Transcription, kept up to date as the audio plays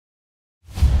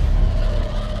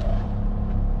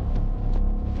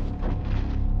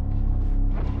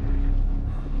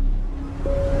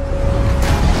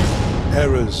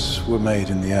Whispers were made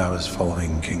in the hours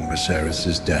following King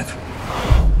Viserys' death.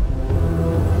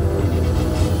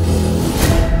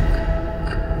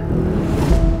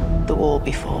 The war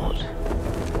be fought.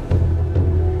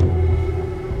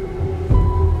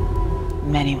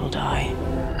 Many will die,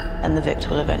 and the victor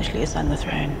will eventually ascend the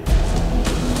throne.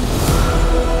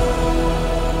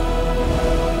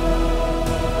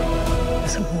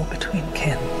 There's a war between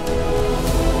kin.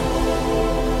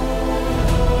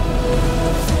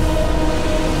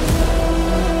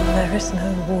 There is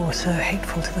no war so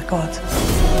hateful to the gods.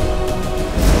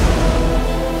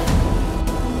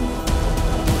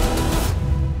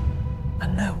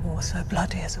 And no war so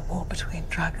bloody as a war between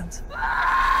dragons.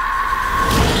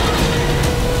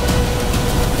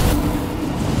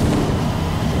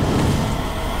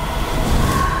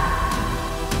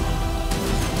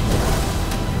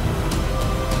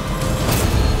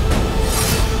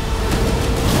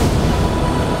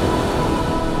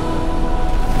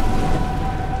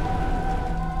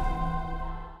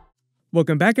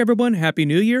 Welcome back, everyone. Happy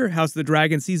New Year. House of the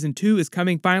Dragon Season 2 is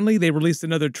coming finally. They released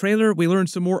another trailer. We learned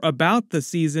some more about the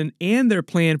season and their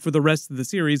plan for the rest of the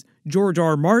series. George R.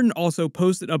 R. Martin also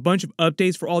posted a bunch of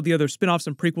updates for all the other spin-offs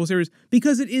and prequel series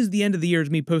because it is the end of the year to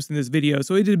me posting this video,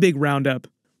 so he did a big roundup.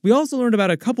 We also learned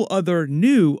about a couple other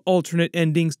new alternate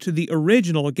endings to the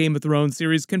original Game of Thrones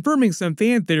series, confirming some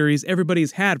fan theories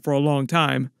everybody's had for a long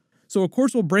time. So of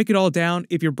course we'll break it all down.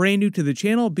 If you're brand new to the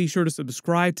channel, be sure to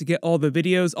subscribe to get all the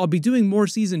videos. I'll be doing more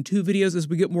Season 2 videos as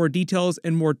we get more details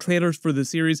and more trailers for the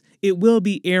series. It will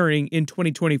be airing in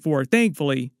 2024,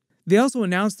 thankfully. They also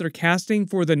announced their casting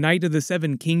for the Knight of the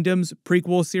Seven Kingdoms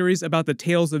prequel series about the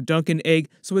tales of Dunk and Egg,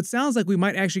 so it sounds like we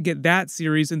might actually get that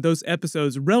series and those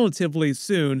episodes relatively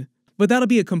soon. But that'll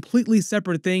be a completely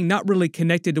separate thing, not really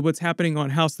connected to what's happening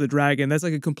on House of the Dragon. That's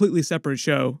like a completely separate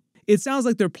show. It sounds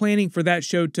like they're planning for that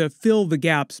show to fill the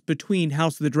gaps between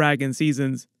House of the Dragon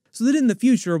seasons, so that in the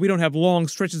future we don't have long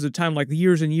stretches of time like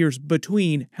years and years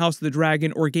between House of the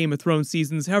Dragon or Game of Thrones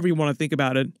seasons, however you want to think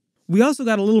about it. We also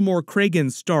got a little more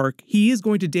Cregan Stark. He is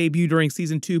going to debut during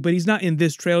Season 2, but he's not in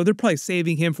this trailer. They're probably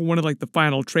saving him for one of like the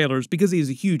final trailers because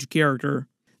he's a huge character.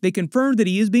 They confirmed that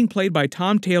he is being played by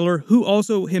Tom Taylor, who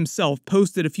also himself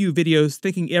posted a few videos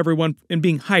thanking everyone and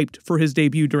being hyped for his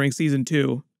debut during Season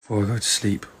 2. Before I go to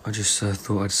sleep, I just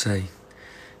thought I'd say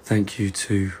thank you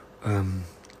to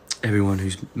everyone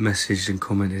who's messaged and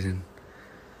commented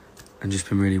and just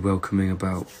been really welcoming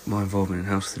about my involvement in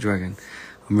House of the Dragon.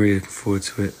 I'm really looking forward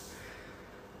to it.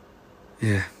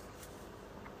 Yeah,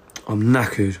 I'm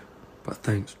knackered, but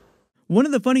thanks. One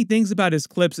of the funny things about his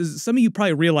clips is some of you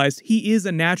probably realized he is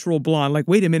a natural blonde. Like,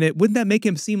 wait a minute, wouldn't that make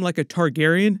him seem like a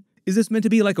Targaryen? Is this meant to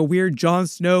be like a weird Jon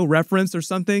Snow reference or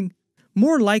something?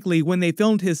 More likely, when they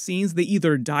filmed his scenes, they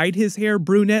either dyed his hair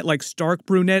brunette, like Stark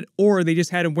brunette, or they just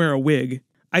had him wear a wig.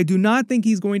 I do not think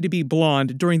he's going to be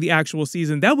blonde during the actual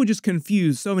season. That would just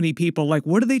confuse so many people. Like,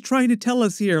 what are they trying to tell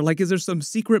us here? Like, is there some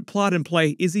secret plot in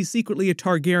play? Is he secretly a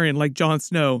Targaryen like Jon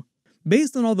Snow?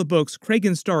 Based on all the books,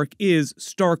 Cregan Stark is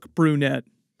Stark brunette.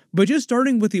 But just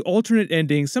starting with the alternate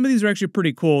endings, some of these are actually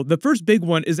pretty cool. The first big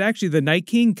one is actually the Night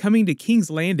King coming to King's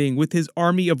Landing with his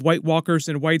army of White Walkers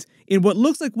and Whites in what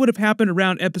looks like would have happened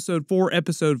around Episode 4,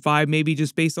 Episode 5, maybe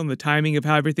just based on the timing of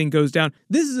how everything goes down.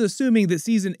 This is assuming that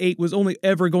Season 8 was only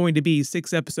ever going to be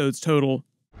 6 episodes total.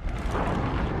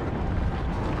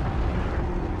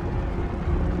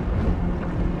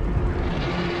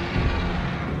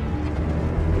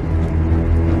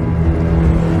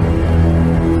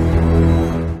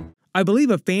 I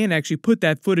believe a fan actually put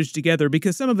that footage together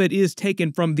because some of it is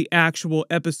taken from the actual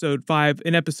Episode 5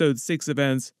 and Episode 6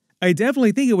 events. I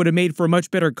definitely think it would have made for a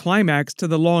much better climax to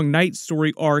the long night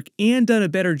story arc and done a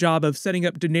better job of setting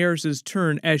up Daenerys'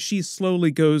 turn as she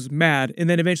slowly goes mad and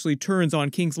then eventually turns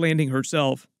on King's Landing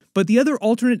herself. But the other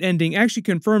alternate ending actually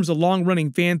confirms a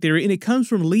long-running fan theory, and it comes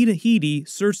from Lena Headey,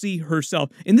 Cersei herself,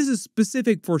 and this is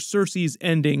specific for Cersei's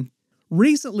ending.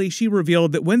 Recently, she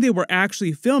revealed that when they were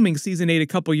actually filming Season 8 a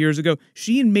couple years ago,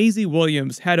 she and Maisie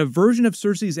Williams had a version of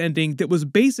Cersei's ending that was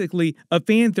basically a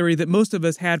fan theory that most of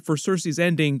us had for Cersei's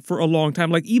ending for a long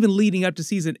time. Like, even leading up to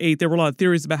Season 8, there were a lot of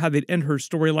theories about how they'd end her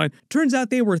storyline. Turns out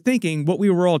they were thinking what we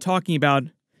were all talking about.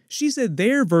 She said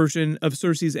their version of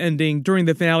Cersei's ending during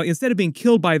the finale, instead of being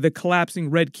killed by the collapsing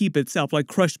Red Keep itself, like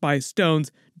crushed by stones,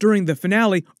 during the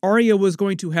finale, Arya was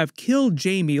going to have killed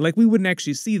Jaime. Like, we wouldn't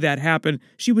actually see that happen.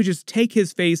 She would just take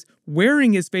his face,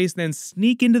 wearing his face, then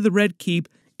sneak into the Red Keep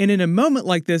And in a moment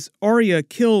like this, Arya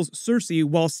kills Cersei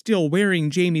while still wearing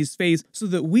Jaime's face, so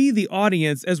that we, the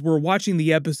audience, as we're watching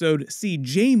the episode, see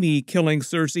Jaime killing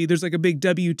Cersei. There's like a big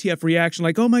WTF reaction,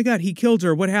 like, oh my god, he killed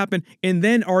her, what happened? And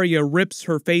then Arya rips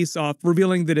her face off,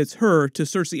 revealing that it's her to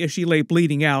Cersei as she lay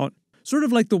bleeding out. Sort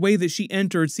of like the way that she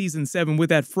entered Season 7 with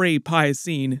that Frey pie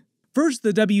scene. First,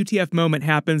 the WTF moment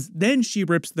happens, then she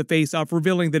rips the face off,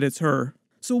 revealing that it's her.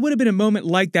 So it would have been a moment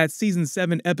like that Season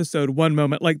 7 Episode 1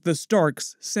 moment, like the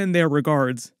Starks send their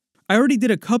regards. I already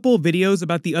did a couple videos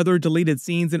about the other deleted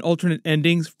scenes and alternate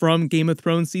endings from Game of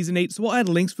Thrones Season 8, so I'll add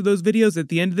links for those videos at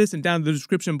the end of this and down in the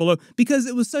description below, because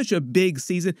it was such a big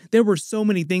season, there were so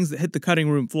many things that hit the cutting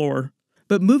room floor.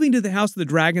 But moving to the House of the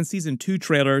Dragon Season 2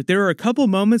 trailer, there are a couple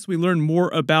moments we learn more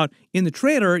about. In the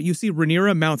trailer, you see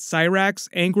Rhaenyra mount Syrax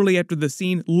angrily after the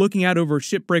scene, looking out over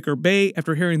Shipbreaker Bay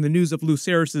after hearing the news of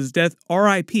Lucerys' death,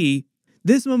 R.I.P.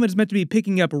 This moment is meant to be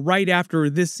picking up right after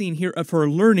this scene here of her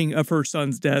learning of her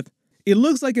son's death. It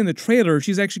looks like in the trailer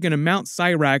she's actually going to mount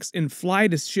Syrax and fly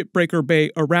to Shipbreaker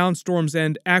Bay around Storm's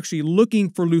End, actually looking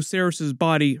for Lucerys'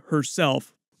 body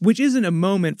herself. Which isn't a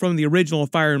moment from the original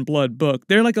Fire and Blood book.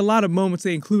 There are like a lot of moments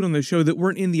they include on the show that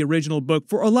weren't in the original book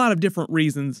for a lot of different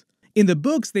reasons. In the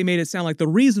books, they made it sound like the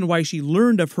reason why she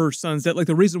learned of her son's death, like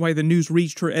the reason why the news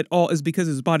reached her at all, is because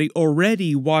his body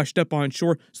already washed up on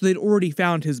shore, so they'd already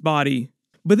found his body.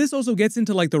 But this also gets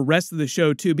into like the rest of the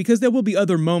show too, because there will be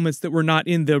other moments that were not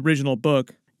in the original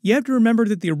book. You have to remember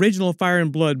that the original Fire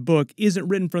and Blood book isn't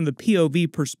written from the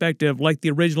POV perspective like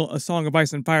the original A Song of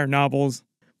Ice and Fire novels.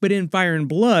 But in Fire and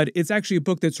Blood, it's actually a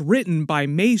book that's written by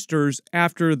maesters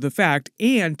after the fact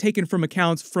and taken from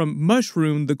accounts from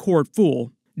Mushroom, the Court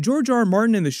Fool. George R. R.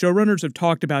 Martin and the showrunners have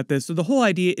talked about this, so the whole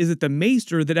idea is that the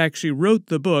maester that actually wrote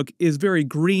the book is very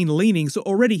green-leaning, so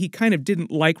already he kind of didn't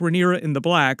like Rhaenyra and the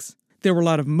Blacks. There were a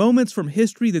lot of moments from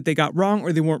history that they got wrong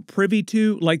or they weren't privy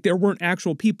to, like there weren't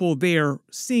actual people there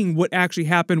seeing what actually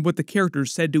happened, what the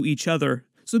characters said to each other.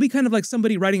 So it'd be kind of like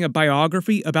somebody writing a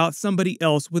biography about somebody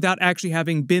else without actually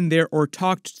having been there or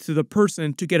talked to the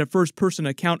person to get a first-person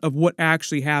account of what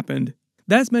actually happened.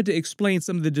 That's meant to explain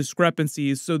some of the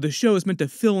discrepancies, so the show is meant to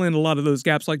fill in a lot of those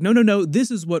gaps, like, no, this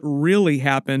is what really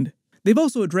happened. They've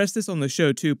also addressed this on the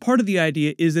show too. Part of the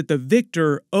idea is that the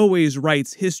victor always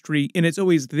writes history, and it's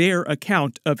always their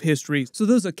account of history. So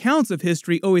those accounts of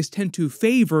history always tend to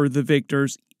favor the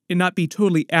victors and not be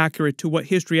totally accurate to what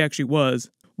history actually was.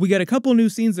 We got a couple new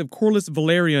scenes of Corlys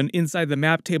Velaryon inside the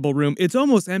map table room. It's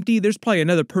almost empty. There's probably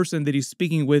another person that he's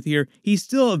speaking with here. He's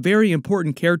still a very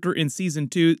important character in Season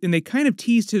 2, and they kind of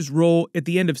teased his role at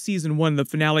the end of Season 1, the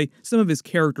finale, some of his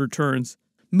character turns.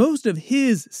 Most of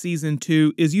his Season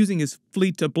 2 is using his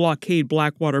fleet to blockade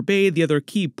Blackwater Bay, the other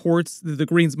key ports that the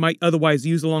Greens might otherwise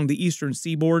use along the eastern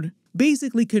seaboard,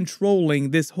 basically controlling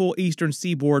this whole eastern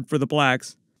seaboard for the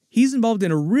Blacks. He's involved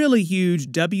in a really huge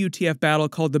WTF battle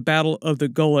called the Battle of the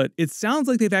Gullet. It sounds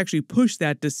like they've actually pushed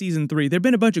that to Season 3. There have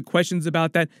been a bunch of questions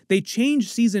about that. They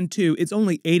changed Season 2. It's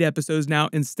only 8 episodes now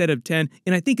instead of 10,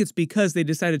 and I think it's because they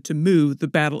decided to move the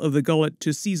Battle of the Gullet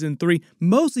to Season 3,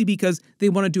 mostly because they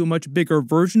want to do a much bigger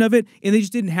version of it, and they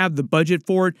just didn't have the budget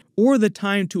for it or the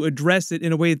time to address it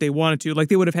in a way that they wanted to. Like,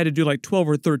 they would have had to do like 12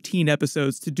 or 13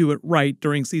 episodes to do it right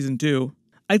during Season 2.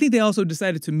 I think they also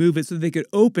decided to move it so they could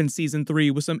open Season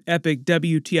 3 with some epic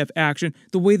WTF action,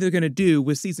 the way they're going to do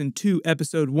with Season 2,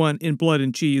 Episode 1 in Blood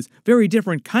and Cheese. Very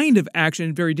different kind of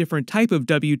action, very different type of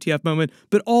WTF moment,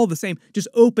 but all the same, just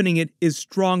opening it as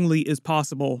strongly as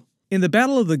possible. And the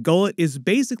Battle of the Gullet is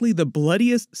basically the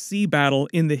bloodiest sea battle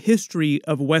in the history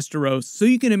of Westeros, so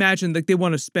you can imagine that they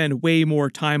want to spend way more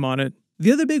time on it.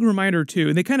 The other big reminder too,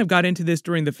 and they kind of got into this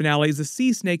during the finale, is the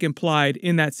Sea Snake implied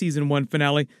in that Season 1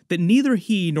 finale that neither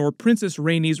he nor Princess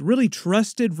Rhaenys really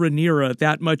trusted Rhaenyra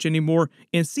that much anymore,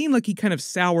 and seemed like he kind of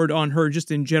soured on her just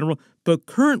in general, but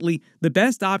currently the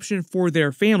best option for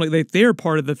their family, like their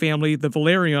part of the family, the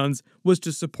Velaryons, was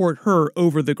to support her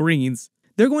over the Greens.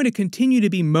 There are going to continue to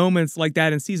be moments like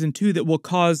that in Season 2 that will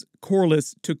cause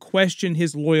Corlys to question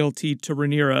his loyalty to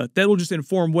Rhaenyra. That will just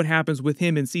inform what happens with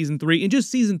him in Season 3, and just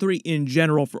Season 3 in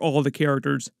general for all the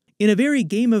characters. In a very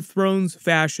Game of Thrones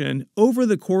fashion, over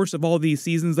the course of all these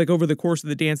seasons, like over the course of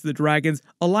the Dance of the Dragons,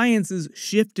 alliances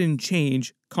shift and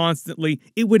change constantly.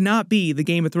 It would not be the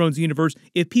Game of Thrones universe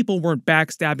if people weren't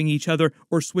backstabbing each other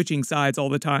or switching sides all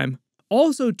the time.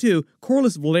 Also, too,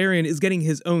 Corlys Velaryon is getting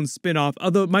his own spin-off,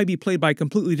 although it might be played by a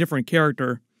completely different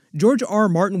character. George R. R.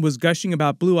 Martin was gushing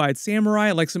about Blue-Eyed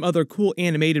Samurai, like some other cool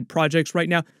animated projects right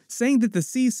now, saying that the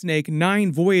Sea Snake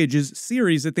 9 Voyages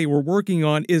series that they were working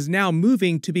on is now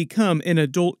moving to become an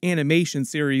adult animation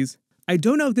series. I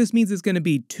don't know if this means it's going to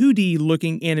be 2D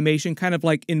looking animation, kind of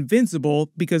like Invincible,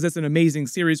 because that's an amazing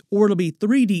series, or it'll be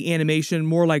 3D animation,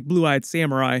 more like Blue-Eyed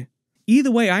Samurai.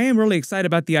 Either way, I am really excited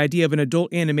about the idea of an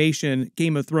adult animation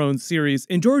Game of Thrones series,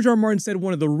 and George R. R. Martin said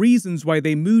one of the reasons why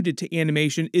they moved it to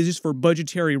animation is just for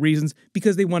budgetary reasons,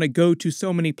 because they want to go to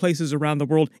so many places around the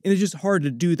world, and it's just hard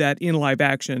to do that in live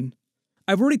action.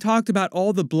 I've already talked about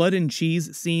all the blood and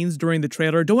cheese scenes during the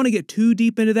trailer. Don't want to get too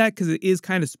deep into that because it is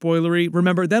kind of spoilery.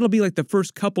 Remember, that'll be like the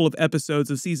first couple of episodes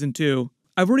of Season 2.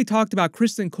 I've already talked about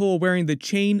Kristen Cole wearing the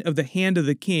chain of the Hand of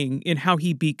the King and how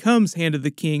he becomes Hand of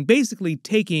the King, basically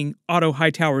taking Otto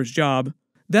Hightower's job.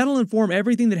 That'll inform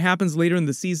everything that happens later in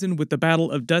the season with the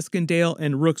Battle of Duskendale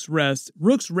and Rook's Rest.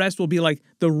 Rook's Rest will be like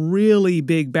the really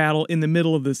big battle in the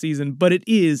middle of the season, but it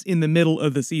is in the middle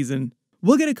of the season.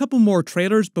 We'll get a couple more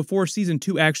trailers before Season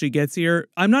 2 actually gets here.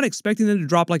 I'm not expecting them to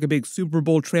drop like a big Super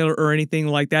Bowl trailer or anything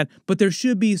like that, but there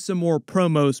should be some more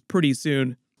promos pretty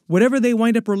soon. Whatever they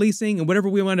wind up releasing and whatever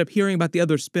we wind up hearing about the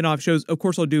other spin-off shows, of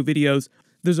course I'll do videos.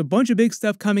 There's a bunch of big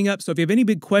stuff coming up, so if you have any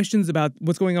big questions about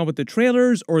what's going on with the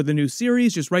trailers or the new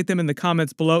series, just write them in the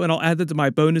comments below and I'll add them to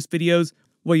my bonus videos.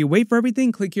 While you wait for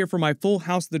everything, click here for my full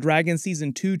House of the Dragon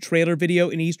Season 2 trailer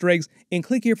video and Easter eggs, and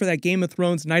click here for that Game of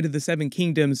Thrones Night of the Seven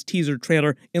Kingdoms teaser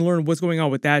trailer and learn what's going on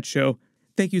with that show.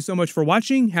 Thank you so much for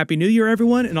watching, Happy New Year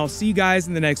everyone, and I'll see you guys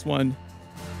in the next one.